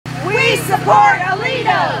We support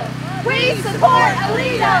Alito! We support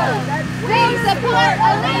Alito! We support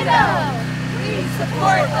Alito! We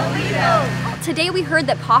support Alito! Today we heard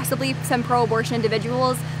that possibly some pro-abortion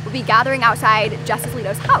individuals will be gathering outside Justice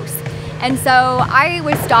Alito's house. And so I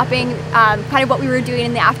was stopping kind of what we were doing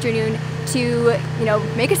in the afternoon to,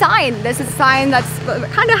 make a sign. This is a sign that's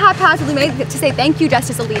kind of haphazardly made to say thank you,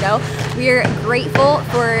 Justice Alito. We're grateful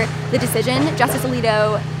for the decision Justice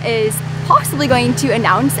Alito is possibly going to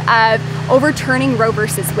announce of overturning Roe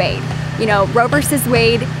versus Wade. Roe versus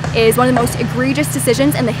Wade is one of the most egregious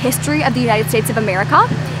decisions in the history of the United States of America,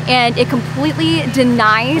 and it completely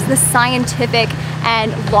denies the scientific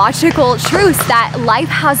and logical truths that life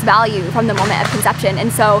has value from the moment of conception.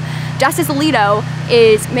 And so Justice Alito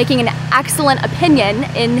is making an excellent opinion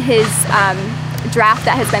in his draft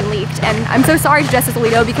that has been leaked. And I'm so sorry to Justice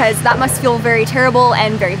Alito, because that must feel very terrible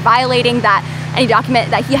and very violating that any document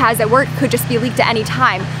that he has at work could just be leaked at any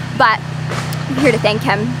time. But I'm here to thank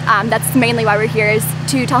him. That's mainly why we're here, is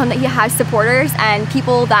to tell him that he has supporters and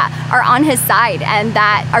people that are on his side and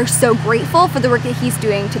that are so grateful for the work that he's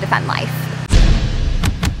doing to defend life.